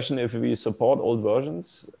 It's the question if we support old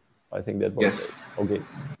versions. I think that was yes. Okay.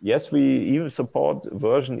 Yes, we even support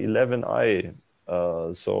version 11i.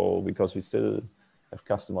 So because we still have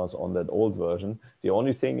customers on that old version. The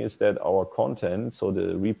only thing is that our content, so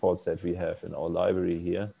the reports that we have in our library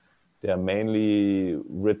here, they are mainly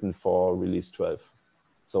written for release 12.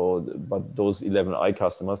 So, but those 11i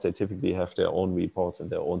customers, they typically have their own reports and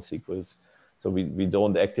their own SQLs. So we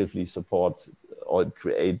don't actively support or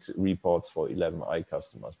create reports for 11i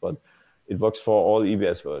customers, but it works for all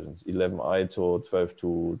EBS versions, 11i to 12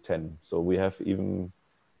 to 10. So we have even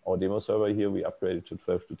our demo server here, we upgraded to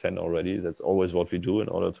 12 to 10 already. That's always what we do in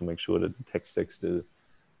order to make sure that the tech stack still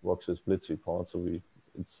works with Blitz Report. So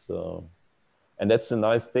and that's the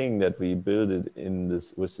nice thing, that we build it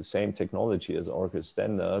with the same technology as Oracle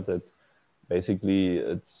Standard, that basically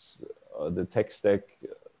it's the tech stack.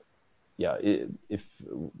 Yeah,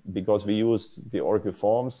 because we use the Oracle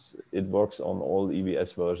Forms, it works on all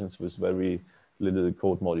EBS versions with very little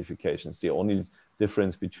code modifications. The only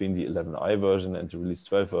difference between the 11i version and the release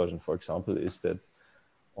 12 version, for example, is that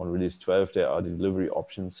on release 12 there are the delivery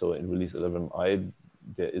options. So in release 11i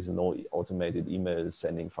there is no automated email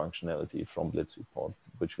sending functionality from Blitz Report,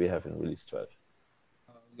 which we have in release 12.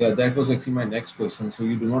 Yeah, that was actually my next question. So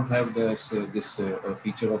you do not have this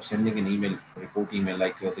feature of sending an email, report email,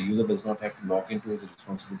 like the user does not have to log into his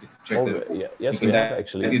responsibility to check the report. Yeah, yes, we have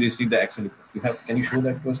actually. You receive the Excel report. You have. Can you show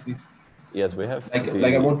that to us, please? Yes, we have.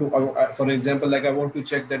 Like I want to, for example, like I want to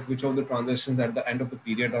check that which of the transactions at the end of the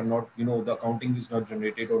period are not, the accounting is not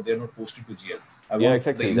generated or they're not posted to GL. I want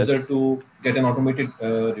the user to get an automated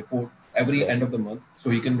report every end of the month, so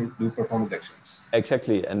he can perform his actions.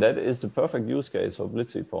 Exactly, and that is the perfect use case for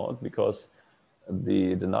Blitz Report, because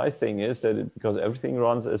the nice thing is that because everything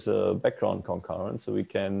runs as a background concurrent, so we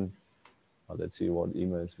can, let's see what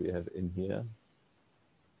emails we have in here.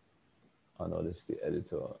 I know this is the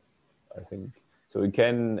editor, I think. So we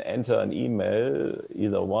can enter an email,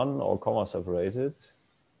 either one or comma separated.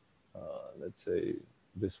 Let's say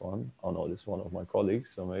this one. Oh no, this is one of my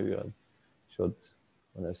colleagues, so maybe I should,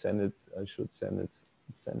 when I send it, I should send it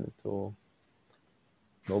to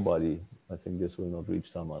nobody. I think this will not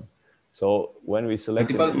reach someone. So when we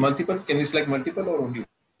select multiple, can we select multiple or only?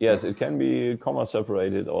 Yes, it can be comma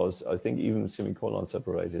separated, or I think even semicolon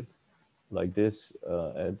separated, like this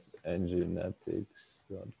at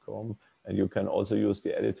enginetics.com. And you can also use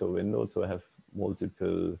the editor window to have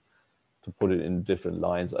multiple, to put it in different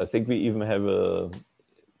lines. I think we even have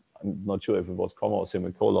I'm not sure if it was comma or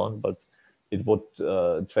semicolon, but it would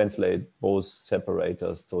translate both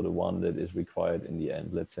separators to the one that is required in the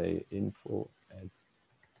end. Let's say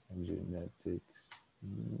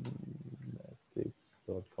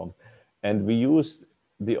info@enginetics.com. And we used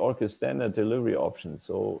the Oracle Standard delivery option.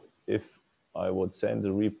 So if I would send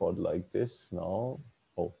a report like this now,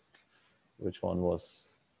 which one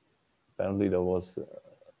was, apparently there was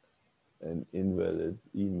an invalid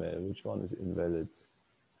email. Which one is invalid?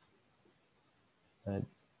 And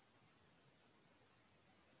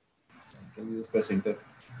can you just press enter?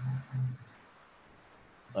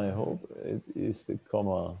 I hope it is the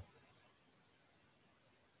comma.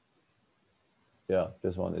 Yeah,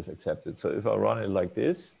 this one is accepted. So if I run it like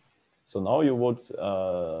this, so now you would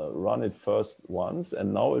run it first once,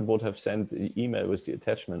 and now it would have sent the email with the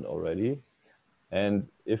attachment already. And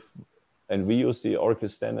we use the Oracle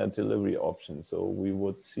Standard delivery option, so we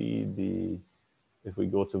would see if we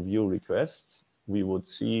go to view requests, we would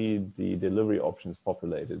see the delivery options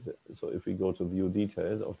populated. So if we go to view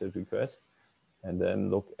details of that request and then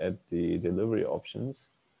look at the delivery options,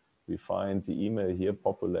 we find the email here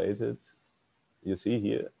populated. You see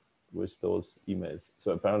here with those emails.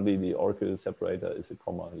 So apparently the Oracle separator is a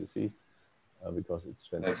comma, you see, because it's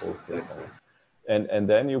transposed. And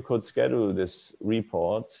then you could schedule this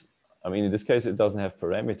report. I mean, in this case, it doesn't have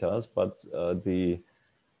parameters, but the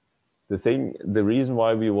reason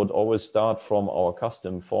why we would always start from our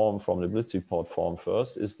custom form, from the Blitz Report form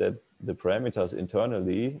first, is that the parameters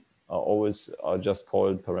internally are just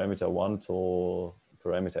called parameter 1 to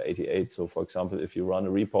parameter 88. So for example, if you run a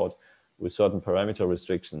report with certain parameter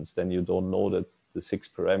restrictions, then you don't know that the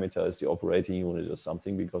 6th parameter is the operating unit or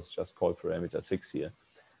something, because it's just called parameter 6 here.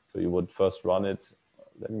 So you would first run it.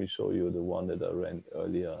 Let me show you the one that I ran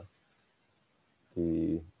earlier.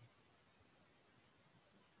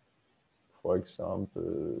 For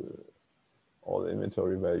example, all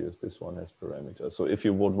inventory values, this one has parameters. So if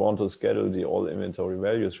you would want to schedule the all inventory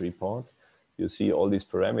values report, you see all these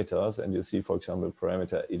parameters, and you see, for example,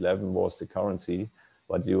 parameter 11 was the currency,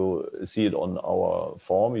 but you see it on our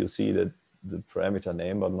form, you see that the parameter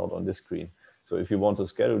name, but not on this screen. So if you want to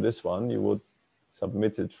schedule this one, you would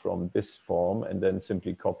submit it from this form and then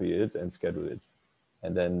simply copy it and schedule it.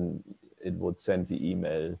 And then it would send the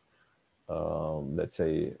email, let's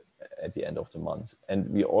say, at the end of the month. And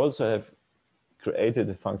we also have created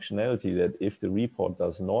a functionality that if the report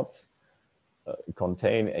does not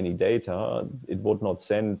contain any data, it would not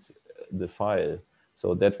send the file.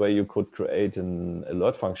 So that way you could create an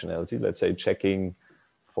alert functionality, let's say checking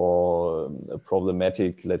for a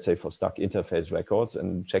problematic, let's say for stuck interface records,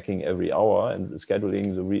 and checking every hour and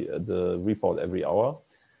scheduling the report every hour.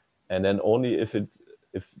 And then only if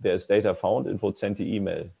there's data found, it would send the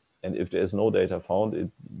email. And if there's no data found, it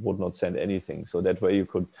would not send anything. So that way you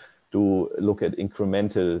could look at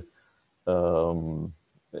incremental,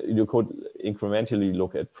 you could incrementally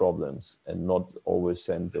look at problems and not always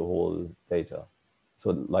send the whole data.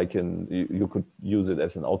 So like you could use it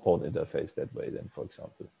as an outbound interface that way then, for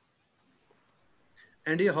example.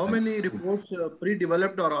 Andy, how many reports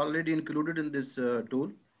pre-developed are already included in this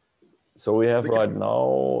tool? So we have right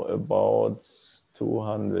now about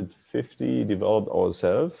 250 developed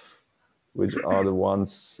ourselves, which are the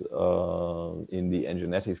ones in the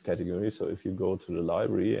Enginetics category. So if you go to the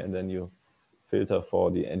library and then you filter for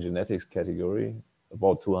the Enginetics category,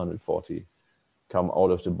 about 240 come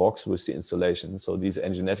out of the box with the installation. So these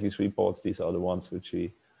Enginetics reports, these are the ones which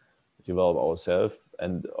we develop ourselves.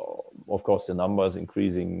 And of course, the number is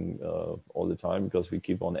increasing all the time because we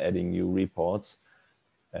keep on adding new reports.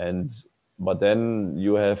 But then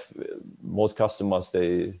you have most customers,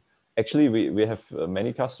 we have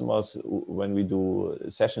many customers when we do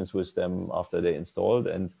sessions with them after they installed,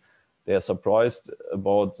 and they are surprised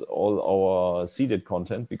about all our seeded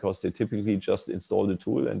content because they typically just install the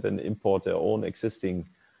tool and then import their own existing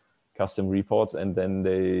custom reports, and then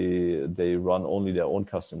they run only their own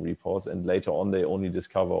custom reports, and later on they only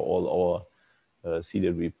discover all our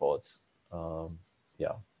seeded reports.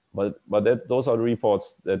 Yeah. But those are the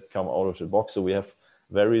reports that come out of the box. So we have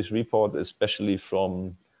various reports, especially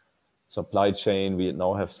from supply chain. We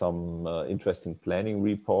now have some interesting planning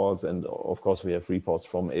reports. And of course, we have reports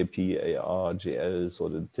from AP, AR, GL, so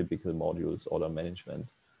the typical modules, order management,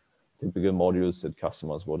 typical modules that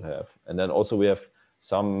customers would have. And then also we have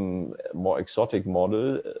some more exotic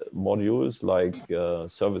modules like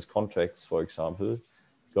service contracts, for example,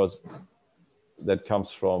 because that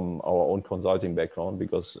comes from our own consulting background,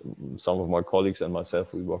 because some of my colleagues and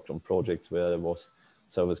myself, we worked on projects where there was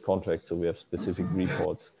service contracts. So we have specific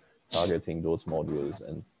reports targeting those modules.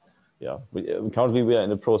 And yeah, currently we are in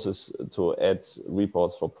the process to add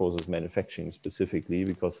reports for process manufacturing specifically,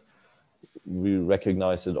 because we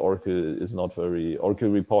recognize that Oracle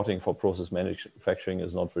reporting for process manufacturing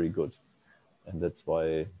is not very good. And that's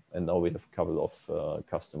why, and now we have a couple of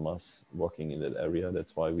customers working in that area.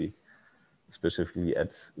 That's why we specifically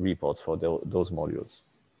add reports for those modules.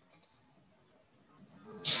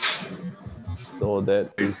 So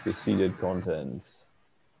that is the seeded content.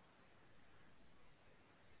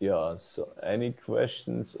 Yeah, so any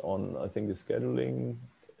questions on, I think the scheduling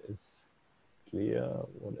is clear.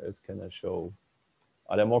 What else can I show?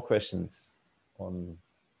 Are there more questions on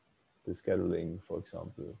the scheduling, for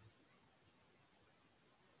example?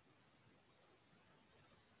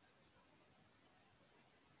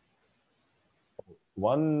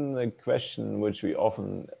 One question which we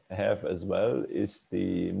often have as well is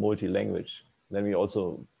the multi-language. Let me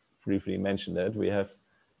also briefly mention that we have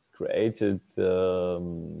created,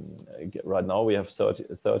 right now we have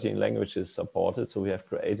 13 languages supported. So we have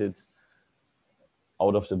created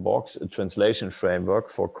out of the box a translation framework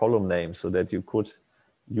for column names so that you could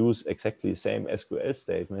use exactly the same SQL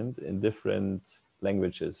statement in different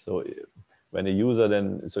languages. So when a user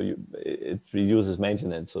then, it reduces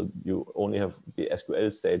maintenance. So you only have the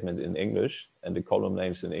SQL statement in English and the column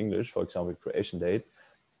names in English, for example, creation date.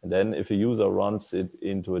 And then if a user runs it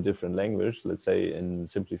into a different language, let's say in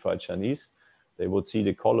simplified Chinese, they would see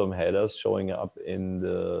the column headers showing up in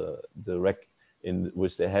the rec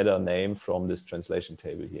with the header name from this translation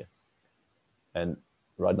table here. And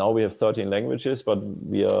right now we have 13 languages, but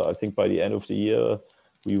we are, I think by the end of the year,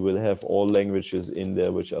 we will have all languages in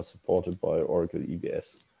there which are supported by Oracle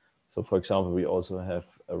EBS. So for example, we also have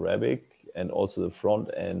Arabic, and also the front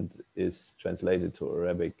end is translated to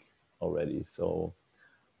Arabic already. So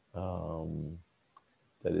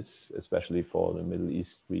that is especially for the Middle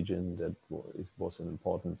East region, that was an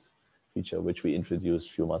important feature which we introduced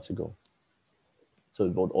a few months ago. So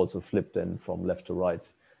it would also flip then from left to right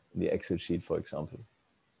in the Excel sheet, for example.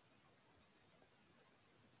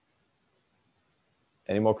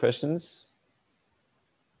 Any more questions?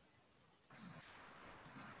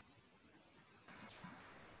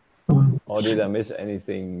 Or did I miss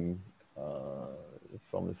anything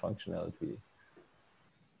from the functionality?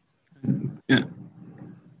 Yeah.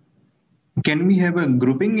 Can we have a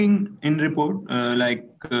grouping in report like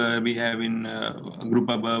we have in group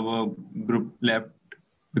above or group left?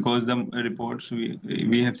 Because the reports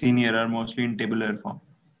we have seen here are mostly in tabular form.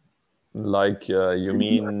 Like you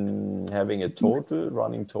mean having a total,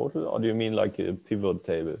 running total, or do you mean like a pivot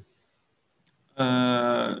table?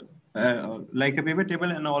 Like a pivot table,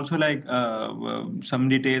 and also like some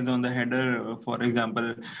details on the header. For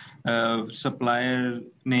example, supplier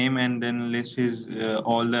name, and then lists his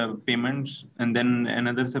all the payments, and then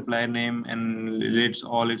another supplier name and lists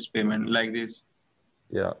all its payment, like this.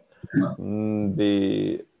 Yeah.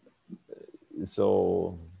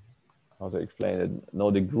 So how to explain it?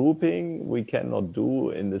 No, the grouping we cannot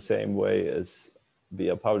do in the same way as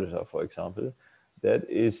via publisher, for example. That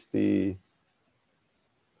is the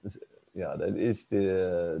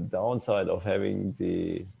downside of having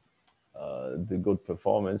the good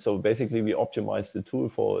performance. So basically we optimize the tool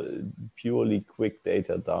for purely quick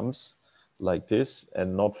data dumps like this,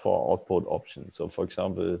 and not for output options. So for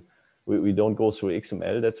example, we don't go through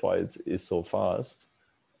XML, that's why it is so fast.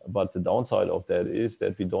 But the downside of that is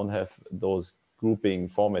that we don't have those grouping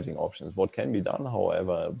formatting options. What can be done,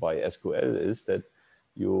 however, by SQL is that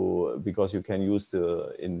because you can use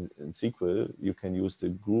in SQL, you can use the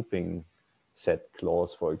grouping set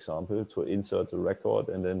clause, for example, to insert a record,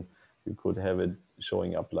 and then you could have it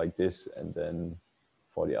showing up like this, and then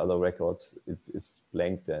for the other records, it's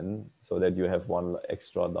blank then, so that you have one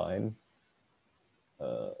extra line.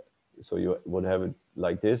 So you would have it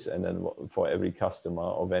like this, and then for every customer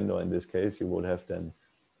or vendor in this case, you would have then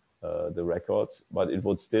the records, but it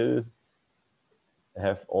would still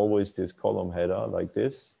have always this column header like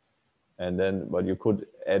this. And then, but you could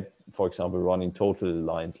add, for example, running total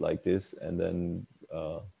lines like this. And then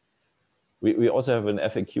we also have an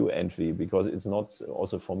FAQ entry, because it's not,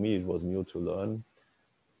 also for me, it was new to learn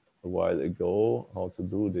a while ago how to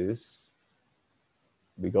do this.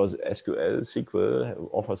 Because SQL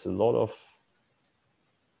offers a lot of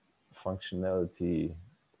functionality,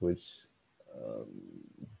 which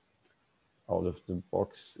out of the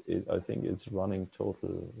box, I think it's running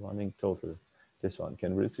total. This one,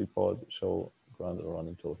 can Blitz Report show grant a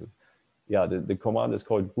running total? Yeah, the command is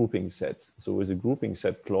called grouping sets. So with a grouping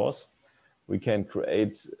set clause, we can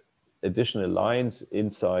create additional lines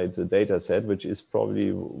inside the data set, which is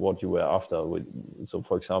probably what you were after. So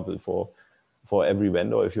for example, for every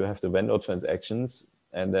vendor, if you have the vendor transactions,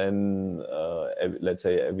 and then let's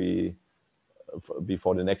say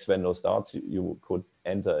before the next vendor starts, you could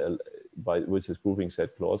enter with this grouping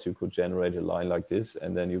set clause, you could generate a line like this,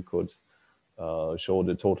 and then you could show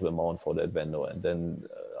the total amount for that vendor, and then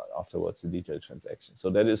afterwards the detailed transaction. So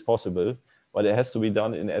that is possible, but it has to be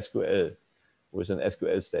done in SQL with an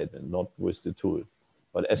SQL statement, not with the tool.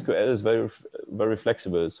 But SQL is very, very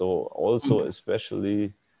flexible. So also,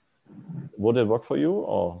 especially, would it work for you,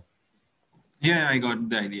 or? Yeah, I got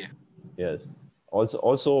the idea. Yes.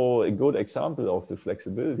 Also a good example of the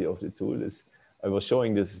flexibility of the tool is, I was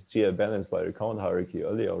showing this GL balance by account hierarchy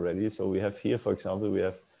earlier already. So we have here, for example, we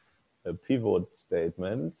have a pivot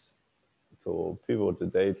statement to pivot the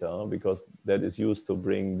data, because that is used to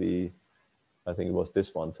bring I think it was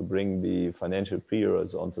this one, to bring the financial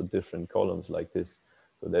periods onto different columns like this.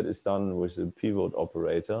 So that is done with the pivot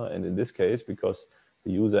operator. And in this case, because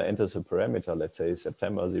the user enters a parameter, let's say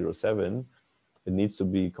September 07, it needs to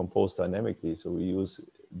be composed dynamically. So we use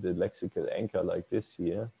the lexical anchor like this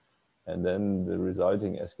here, and then the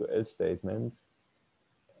resulting SQL statement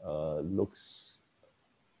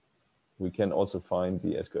we can also find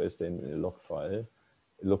the SQL statement in a log file.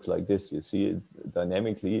 It looks like this. You see it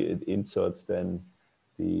dynamically, it inserts then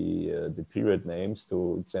the period names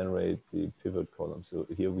to generate the pivot column. So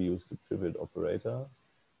here we use the pivot operator,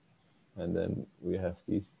 and then we have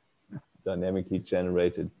these dynamically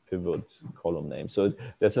generated pivot column names. So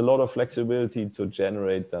there's a lot of flexibility to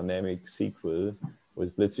generate dynamic SQL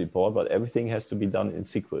with Blitz Report, but everything has to be done in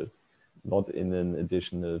SQL, not in an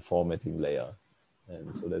additional formatting layer.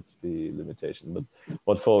 And so that's the limitation.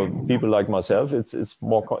 But for people like myself, it's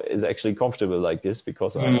actually comfortable like this,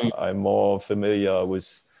 because I'm more familiar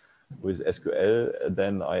with SQL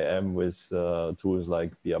than I am with tools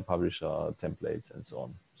like BI Publisher, templates, and so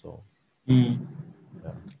on. So, yeah.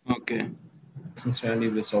 Okay. Since Andy,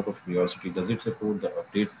 this out of curiosity, does it support the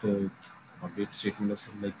update statement as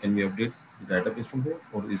well? Like, can we update the database from here,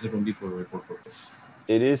 or is it only for report purpose?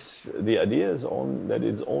 It is, the idea is that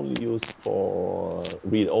it's only used for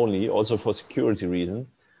read only, also for security reason,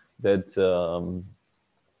 that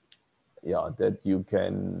that you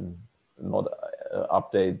can not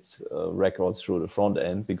update records through the front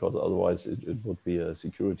end, because otherwise it would be a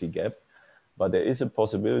security gap. But there is a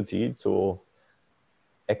possibility to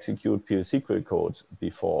execute PL/SQL code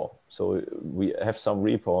before. So we have some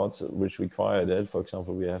reports which require that. For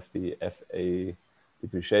example, we have the FA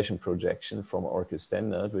depreciation projection from Oracle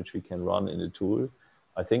Standard, which we can run in the tool.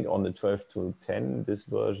 I think on the 12.10, this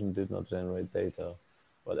version did not generate data,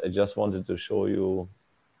 but I just wanted to show you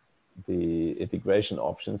the integration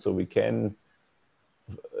option. So we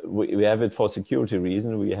have it for security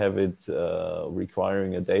reason. We have it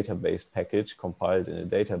requiring a database package compiled in a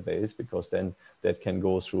database, because then that can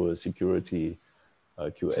go through a security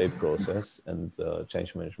QA process and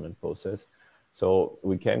change management process. So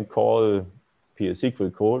we can call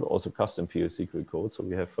PL/SQL code, also custom PL/SQL code. So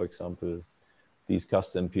we have, for example, these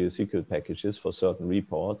custom PL/SQL packages for certain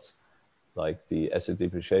reports, like the asset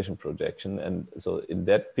depreciation projection. And so in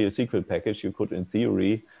that PL/SQL package, you could, in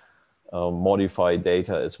theory, modify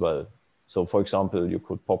data as well. So for example, you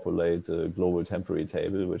could populate a global temporary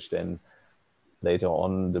table, which then later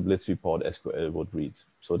on the Blitz Report SQL would read.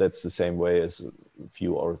 So that's the same way as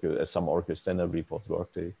some Oracle Standard reports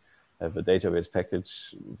work. They have a database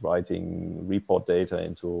package writing report data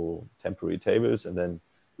into temporary tables and then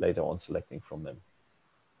later on selecting from them.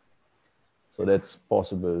 So that's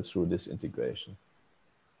possible through this integration.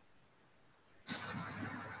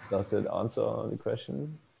 Does that answer the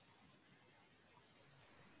question?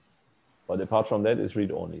 But apart from that, it's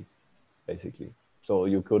read only, basically. So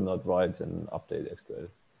you could not write and update SQL.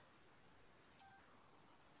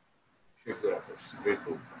 Great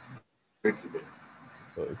tool. Great tool.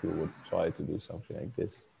 So if you would try to do something like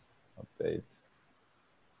this, update,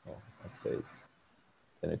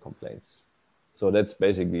 then it complains. So that's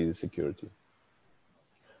basically the security.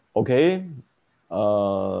 Okay,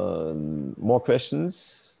 more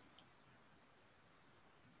questions?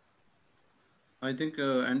 I think,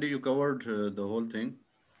 Andy, you covered the whole thing,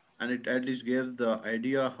 and it at least gave the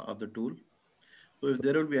idea of the tool. So if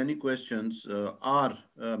there will be any questions, or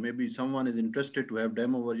maybe someone is interested to have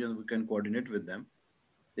demo versions, we can coordinate with them.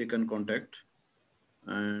 They can contact,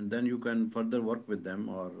 and then you can further work with them,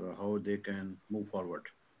 or how they can move forward.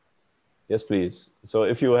 Yes, please. So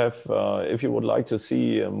if you have, if you would like to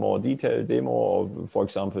see a more detailed demo, or for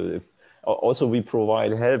example, if also we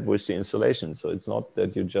provide help with the installation. So it's not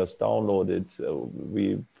that you just download it.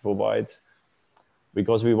 We provide,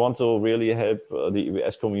 because we want to really help the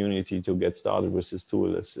EBS community to get started with this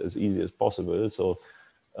tool as easy as possible. So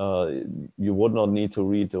you would not need to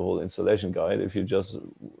read the whole installation guide. If you just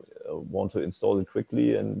want to install it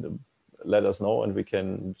quickly, and let us know, and we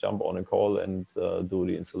can jump on a call and do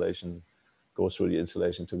the installation, go through the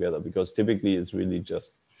installation together, because typically it's really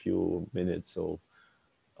just a few minutes. So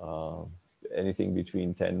anything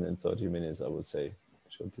between 10 and 30 minutes, I would say,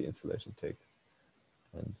 should the installation take.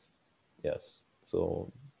 And yes,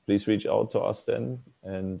 so please reach out to us then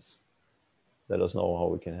and let us know how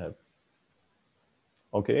we can help.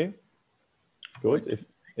 Okay, good.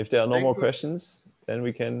 If there are no more questions, then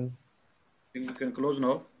we can. I think we can close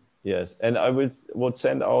now. Yes, and I would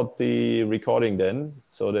send out the recording then,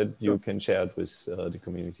 so that you can share it with the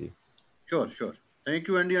community. Sure, sure. Thank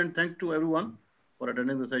you, Andy, and thank to everyone for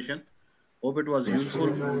attending the session. Hope it was useful.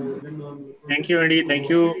 Thank you, Andy. Thank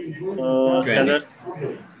you, Sagar.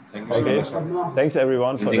 Thank you. Okay, thanks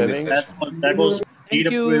everyone for attending. That was indeed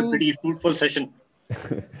a pretty fruitful session.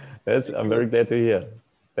 I'm very glad to hear.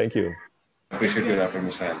 Thank you. Appreciate your effort,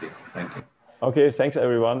 Mr. Andy. Thank you. Okay, thanks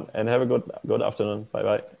everyone, and have a good afternoon. Bye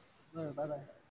bye. Bye bye.